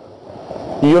next,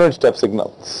 unit step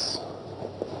signals.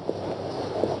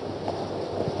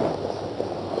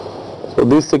 So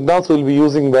these signals we will be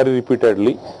using very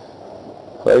repeatedly,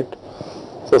 right?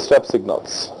 So step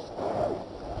signals.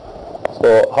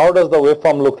 So how does the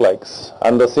waveform look like?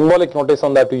 And the symbolic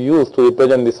notation that we use to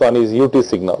represent this one is UT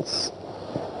signals.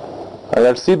 And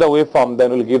let's see the waveform, then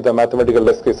we'll give the mathematical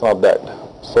description of that.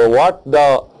 So what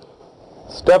the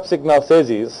step signal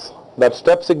says is that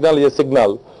step signal is a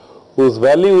signal whose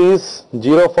value is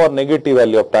 0 for negative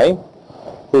value of time,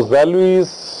 whose value is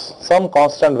some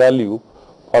constant value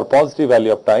or positive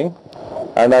value of time,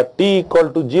 and at t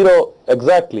equal to 0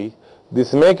 exactly,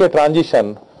 this make a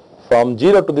transition from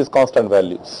 0 to these constant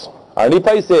values. And if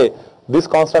I say this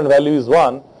constant value is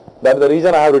 1, that is the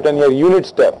reason I have written here unit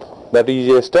step, that is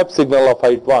a step signal of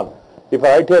height 1. If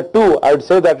I write here 2, I would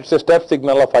say that it's a step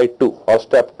signal of height 2 or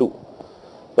step 2,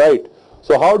 right?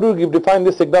 So how do you define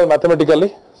this signal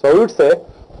mathematically? So we would say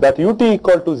that ut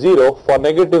equal to 0 for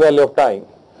negative value of time,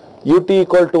 ut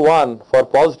equal to 1 for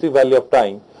positive value of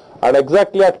time, and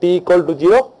exactly at t equal to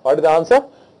 0, what is the answer?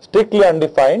 Strictly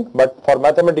undefined, but for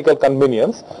mathematical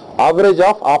convenience, average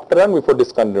of after and before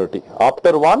discontinuity.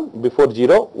 After 1, before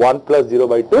 0, 1 plus 0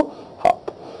 by 2, half.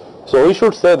 So we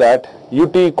should say that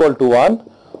ut equal to 1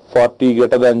 for t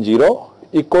greater than 0,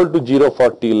 equal to 0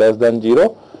 for t less than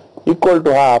 0, equal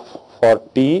to half for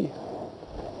t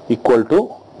equal to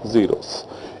zeros.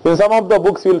 In some of the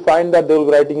books you will find that they will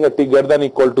be writing a t greater than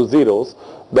equal to zeros.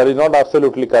 That is not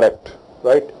absolutely correct,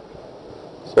 right?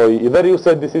 So either you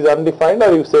say this is undefined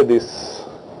or you say this.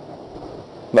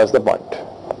 That's the point.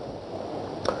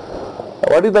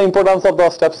 What is the importance of the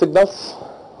step signals?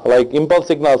 Like impulse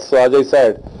signals, so as I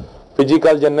said,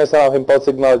 physical generation of impulse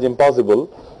signal is impossible.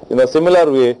 In a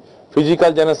similar way,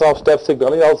 physical generation of step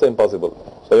signal is also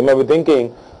impossible. So you may be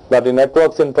thinking that in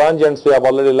networks in transients we have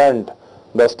already learned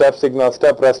the step signal,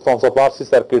 step response of RC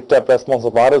circuits, step response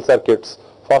of RL circuits,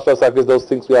 faster circuits, those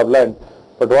things we have learned.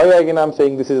 But why again I am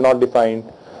saying this is not defined?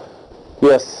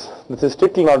 Yes, this is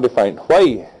strictly not defined.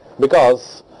 Why?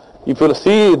 Because if you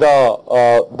see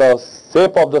the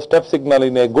shape of the step signal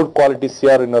in a good quality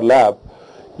CR in your lab,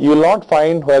 you will not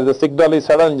find where the signal is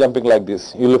suddenly jumping like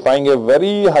this. You will find a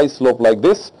very high slope like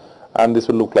this, and this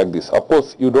will look like this. Of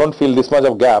course, you don't feel this much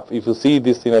of gap. If you see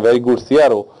this in a very good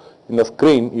CRO in the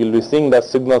screen, you will be seeing that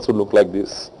signals will look like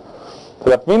this.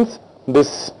 So that means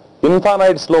this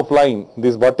infinite slope line,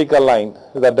 this vertical line,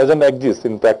 that doesn't exist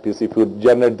in practice if you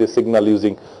generate this signal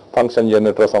using function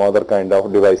generator or some other kind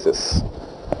of devices,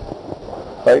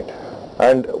 right?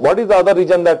 And what is the other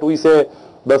reason that we say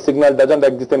the signal doesn't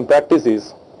exist in practice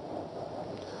is,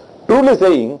 truly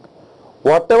saying,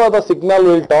 whatever the signal we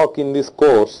will talk in this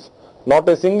course, not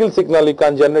a single signal you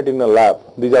can generate in a lab.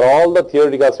 These are all the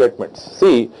theoretical statements.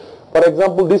 See, for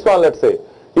example, this one, let's say,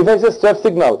 if I say step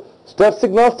signal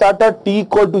start at t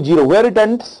equal to 0. Where it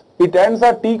ends? It ends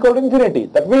at t equal to infinity.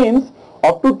 That means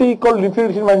up to t equal to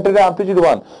infinity when amplitude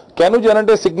 1. Can you generate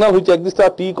a signal which exists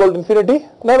at t equal to infinity?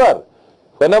 Never.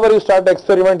 Whenever you start the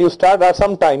experiment, you start at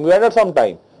some time, you end at some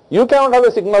time. You cannot have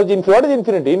a signal which infinity. What is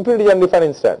infinity? Infinity is undefined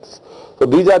instance. So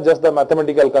these are just the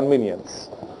mathematical convenience,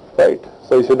 right?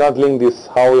 So you should not link this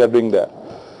how we are doing there.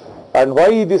 And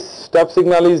why this step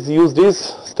signal is used is,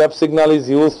 step signal is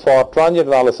used for transient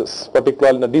analysis,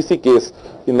 particularly in the DC case,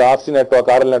 in the RC network,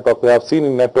 RL network, we have seen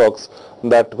in networks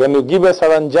that when you give a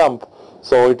sudden jump,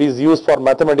 so it is used for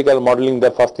mathematical modeling,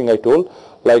 the first thing I told,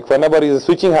 like whenever a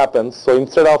switching happens, so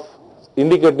instead of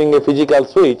indicating a physical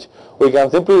switch, we can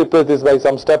simply replace this by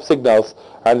some step signals,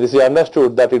 and this is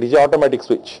understood that it is an automatic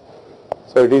switch.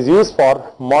 So it is used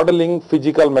for modeling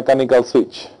physical mechanical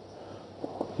switch.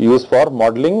 Used for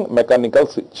modeling mechanical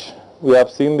switch. We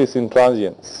have seen this in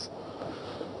transients.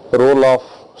 The role of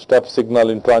step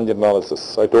signal in transient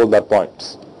analysis. I told that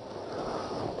points.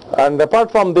 And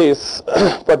apart from this,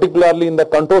 particularly in the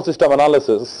control system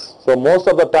analysis, so most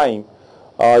of the time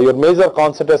your major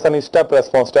concentration is step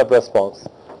response, step response.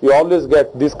 You always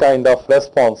get this kind of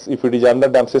response if it is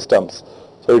underdamped systems.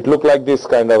 So it look like this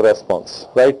kind of response,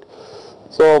 right?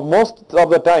 So most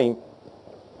of the time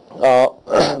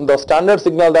the standard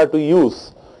signal that we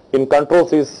use in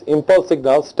controls is impulse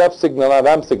signals, step signal and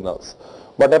ramp signals.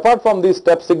 But apart from this,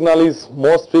 step signal is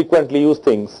most frequently used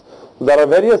things. There are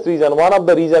various reasons. One of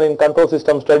the reasons in control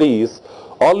system study is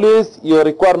always your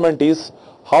requirement is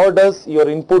how does your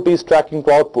input is tracking to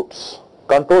outputs.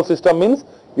 Control system means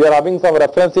You are having some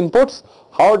reference inputs.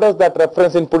 How does that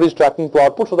reference input is tracking to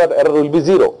output so that error will be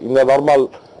 0 in the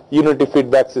normal unity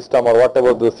feedback system or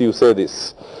whatever this you say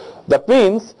this. That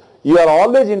means you are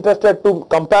always interested to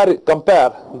compare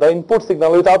the input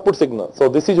signal with output signal. So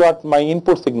this is what my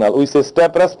input signal, we say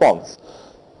step response.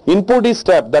 Input is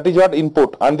step, that is what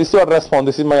input, and this is what response,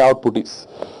 this is my output is.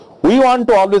 We want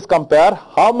to always compare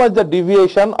how much the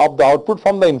deviation of the output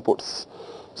from the inputs.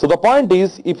 So the point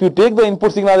is, if you take the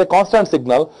input signal as a constant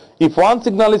signal, if one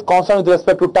signal is constant with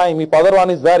respect to time, if other one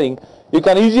is varying, you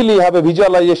can easily have a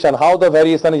visualization how the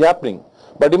variation is happening.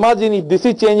 But imagine if this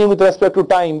is changing with respect to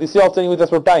time, this is also changing with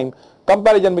respect to time,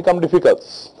 comparison becomes difficult.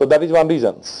 So that is one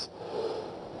reason.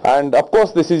 And of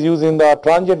course this is used in the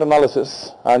transient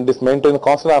analysis, and this maintains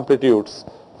constant amplitudes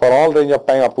for all range of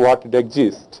time up to what it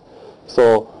exists.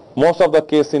 So most of the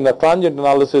case in the transient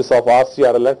analysis of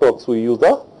RCRL networks, we use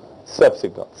the step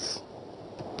signals.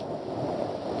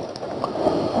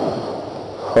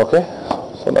 Okay,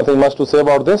 so nothing much to say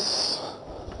about this.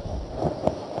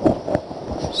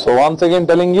 So once again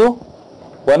telling you,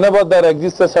 whenever there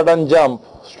exists a sudden jump,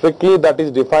 strictly that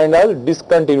is defined as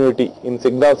discontinuity. In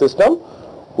signal system,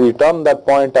 we term that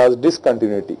point as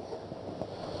discontinuity.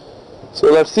 So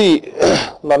let's see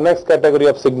the next category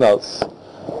of signals,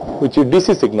 which is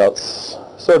DC signals.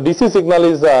 So DC signal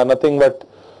is nothing but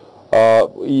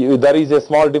there is a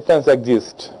small difference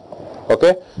exists.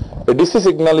 Okay, a DC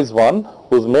signal is one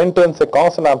who maintains a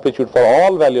constant amplitude for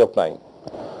all value of time.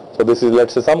 So this is,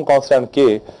 let's say, some constant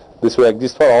k, this will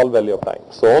exist for all value of time.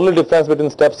 So only difference between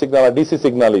step signal and DC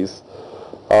signal is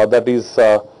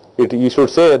you should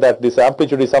say that this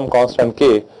amplitude is some constant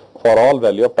k for all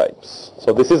value of times.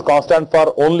 So this is constant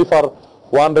for only for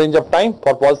one range of time,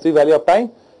 for positive value of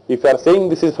time. If you are saying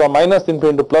this is from minus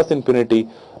infinity to plus infinity,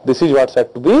 this is what's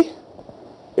said to be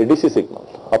a DC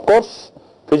signal. Of course,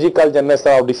 physical generation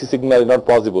of DC signal is not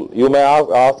possible. You may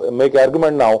make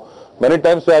argument now, many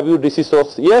times we have used DC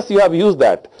source. Yes, you have used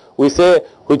that. We say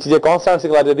which is a constant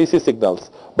signal as a DC signals.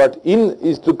 But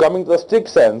coming to the strict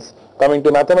sense, coming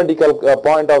to mathematical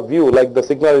point of view, like the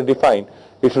signal is defined,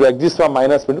 it should exist from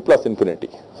minus infinity to plus infinity.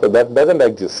 So that doesn't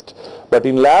exist. But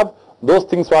in lab, those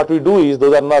things what we do is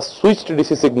those are not switched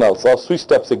DC signals or switch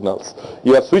step signals.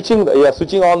 You are switching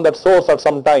on that source at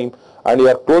some time, and you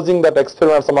are closing that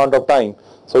experiment some amount of time.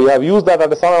 So you have used that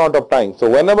at some amount of time. So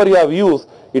whenever you have used,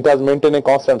 it has maintained a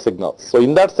constant signal. So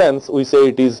in that sense, we say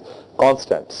it is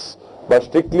constants. But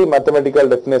strictly mathematical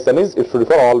definition is it should be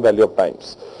for all value of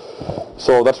times.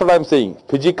 So that's what I am saying.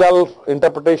 Physical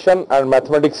interpretation and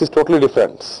mathematics is totally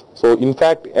different. So in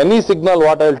fact, any signal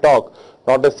what I will talk,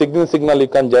 not a signal you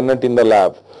can generate in the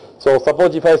lab. So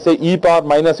suppose if I say e power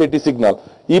minus 80 signal,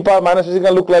 e power minus 80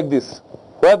 signal look like this,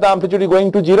 where the amplitude is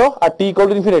going to 0 at t equal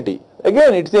to infinity.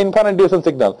 Again, it's an infinite duration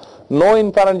signal. No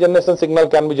infinite generation signal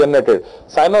can be generated.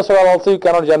 Sinusoidal also you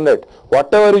cannot generate.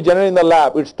 Whatever you generate in the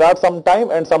lab, it starts some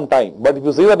time and some time. But if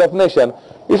you see the definition,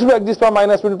 it should exist from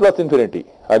minus infinity plus infinity.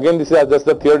 Again, this is just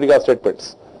the theoretical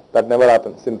statements. That never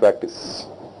happens in practice.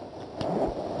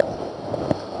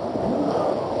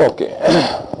 Okay.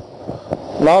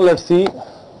 Now let's see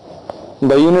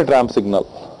the unit ramp signal.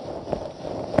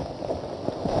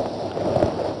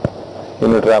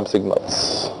 Unit ramp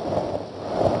signals.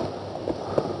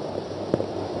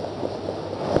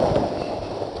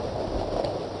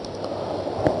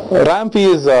 Ramp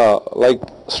is like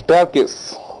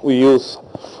staircase. We use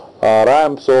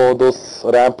ramp, so those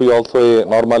ramp is also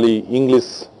normally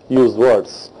English used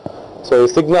words. So a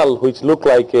signal which look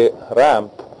like a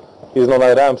ramp is known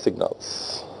as ramp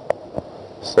signals.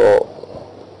 So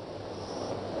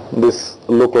this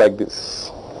look like this,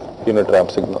 unit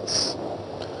ramp signals.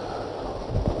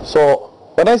 So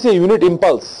when I say unit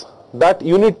impulse, that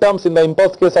unit terms in the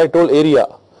impulse case I told area.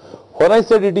 When I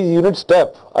said it is unit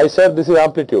step, I said this is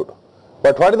amplitude.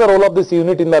 But what is the role of this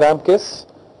unit in the ramp case?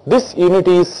 This unit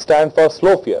is stand for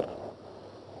slope here,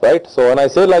 right? So when I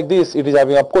say like this, it is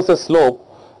having of course a slope,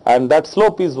 and that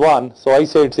slope is 1. So I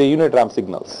say it's a unit ramp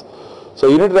signals. So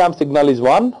unit ramp signal is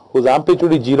 1 whose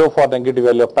amplitude is 0 for negative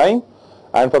value of time,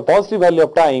 and for positive value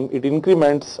of time it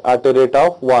increments at a rate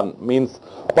of 1, means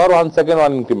per 1 second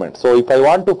 1 increment. So if I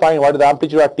want to find what is the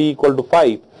amplitude at t equal to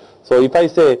 5, so if I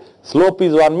say slope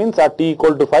is 1 means at t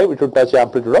equal to 5 it should touch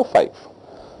amplitude of 5.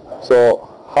 So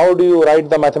how do you write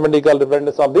the mathematical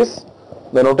representation of this?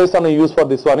 The notation we use for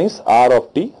this one is r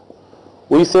of t.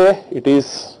 We say it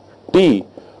is t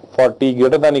for t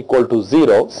greater than equal to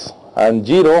 0s and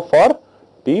 0 for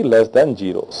t less than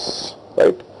 0s,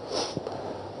 right?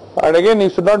 And again, you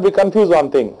should not be confused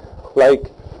one thing, like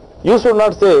you should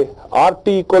not say rt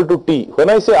equal to t. When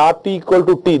I say rt equal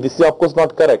to t, this is of course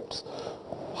not correct.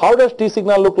 How does t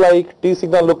signal look like? T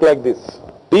signal look like this.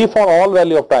 T for all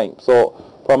value of time. So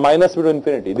from minus to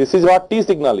infinity. This is what t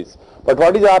signal is. But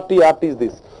what is RT? RT is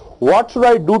this. What should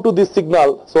I do to this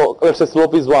signal? So let's say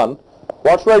slope is 1.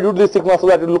 What should I do to this signal so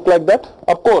that it will look like that?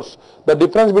 Of course, the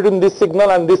difference between this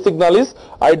signal and this signal is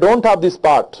I don't have this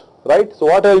part, right? So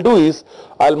what I'll do is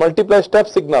I'll multiply step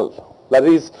signal. That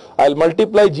is, I'll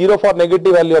multiply 0 for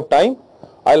negative value of time.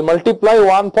 I'll multiply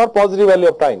 1 for positive value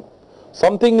of time.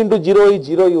 Something into 0 is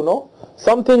 0, you know.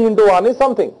 Something into 1 is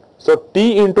something. So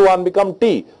t into 1 become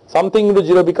t. Something into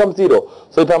 0 becomes 0.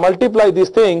 So if I multiply these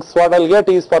things, what I'll get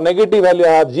is for negative value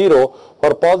I have 0.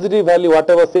 For positive value,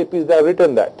 whatever shape is there,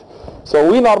 written that. So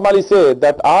we normally say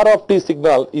that R of t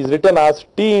signal is written as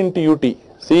t into ut.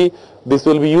 See, this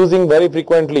will be using very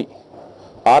frequently.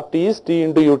 RT is t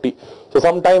into ut. So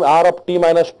sometime R of t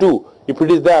minus 2, if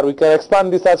it is there, we can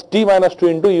expand this as t minus 2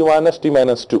 into u minus t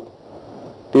minus 2.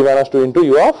 T minus 2 into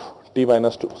u of t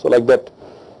minus 2. So like that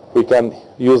we can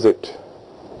use it.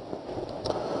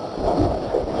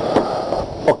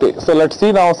 Okay, so let's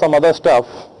see now some other stuff.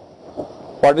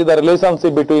 What is the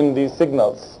relationship between these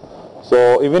signals?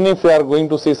 So even if we are going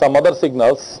to see some other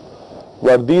signals,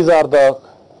 but these are the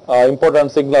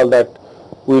important signal that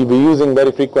we will be using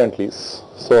very frequently.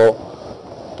 So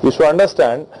you should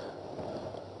understand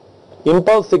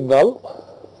impulse signal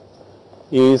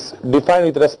is defined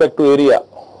with respect to area.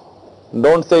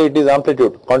 Don't say it is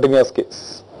amplitude, continuous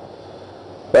case,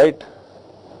 right?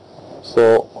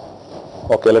 So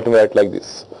okay, let me write like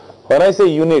this. When I say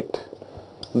unit,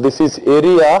 this is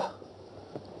area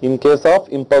in case of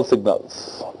impulse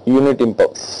signals, unit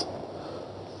impulse.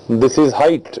 This is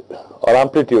height or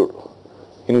amplitude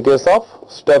in case of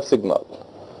step signal.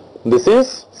 This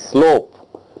is slope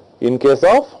in case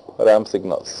of ramp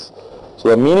signals. So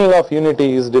the meaning of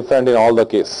unity is different in all the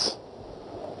case.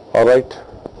 Alright.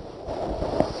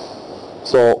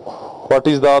 So what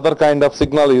is the other kind of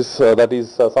signal is that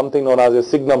is something known as a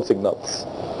signum signals.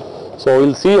 So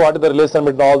we'll see what is the relation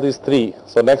between all these three.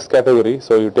 So next category,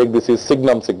 so you take this is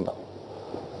signum signal.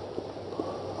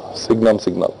 Signum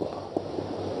signal.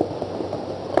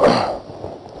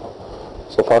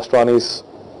 So first one is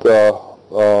the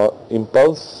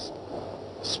impulse,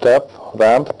 step,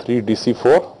 ramp, 3, DC,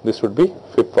 4. This would be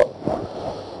fifth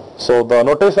one. So the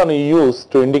notation we use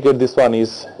to indicate this one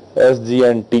is S, G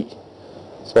and T.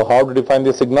 So how to define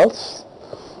the signals?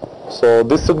 So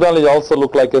this signal is also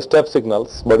look like a step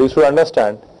signals, but you should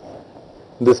understand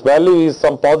this value is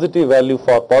some positive value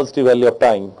for positive value of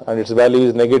time and its value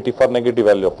is negative for negative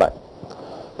value of time.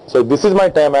 So if this is my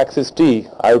time axis t,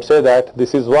 I would say that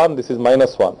this is 1, this is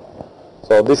minus 1.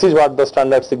 So this is what the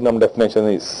standard signum definition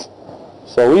is.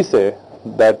 So we say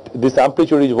that this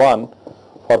amplitude is 1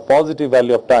 for positive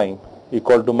value of time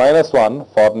equal to minus 1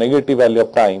 for negative value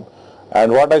of time,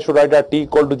 and what I should write at t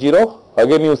equal to 0.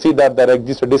 Again you see that there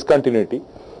exists a discontinuity.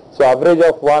 So average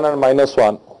of 1 and minus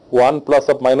 1, 1 plus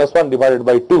of minus 1 divided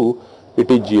by 2,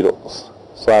 it is 0.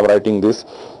 So I am writing this.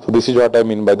 So this is what I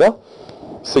mean by the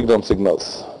signum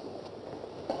signals.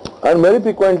 And very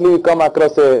frequently we come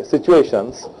across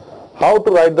situations how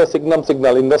to write the signum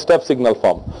signal in the step signal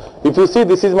form. If you see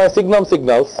this is my signum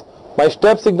signals, my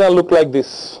step signal look like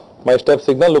this. My step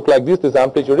signal look like this. This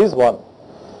amplitude is 1.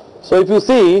 So if you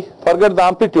see, forget the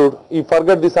amplitude, you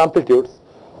forget this amplitude,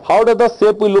 how does the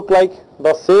shape will look like?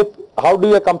 The shape, how do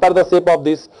you compare the shape of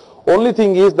this? Only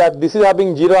thing is that this is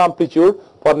having 0 amplitude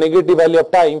for negative value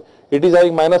of time, it is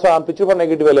having minus 1 amplitude for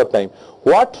negative value of time.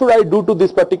 What should I do to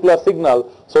this particular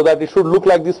signal so that it should look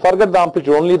like this? Forget the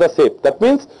amplitude, only the shape. That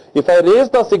means if I raise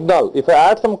the signal, if I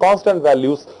add some constant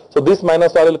values, so this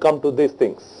minus 1 will come to these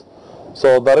things.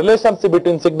 So the relationship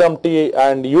between signum t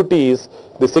and ut is,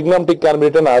 the signum t can be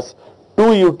written as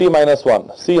 2 ut minus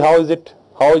 1. See how is it?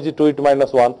 How is it 2 ut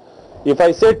minus 1? If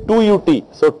I say 2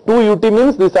 ut, so 2 ut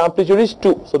means this amplitude is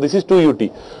 2. So this is 2 ut.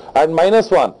 And minus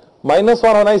 1. Minus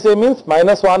 1 when I say means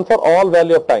minus 1 for all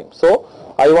value of time. So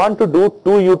I want to do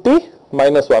 2 ut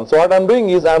minus 1. So what I am doing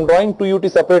is I am drawing 2 ut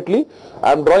separately.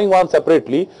 I am drawing 1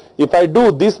 separately. If I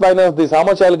do this minus this, how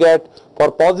much I will get?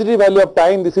 For positive value of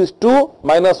time, this is 2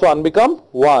 minus 1 become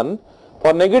 1.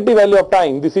 For negative value of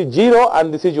time, this is 0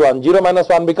 and this is 1. 0 minus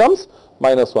 1 becomes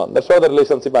minus 1. That's what the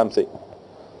relationship I am saying.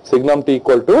 Signum t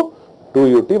equal to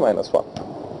 2 ut minus 1.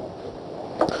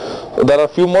 So there are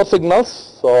few more signals.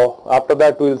 So after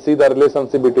that we will see the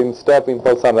relationship between step,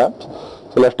 impulse and ramps.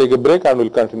 So let's take a break and we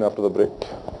will continue after the break.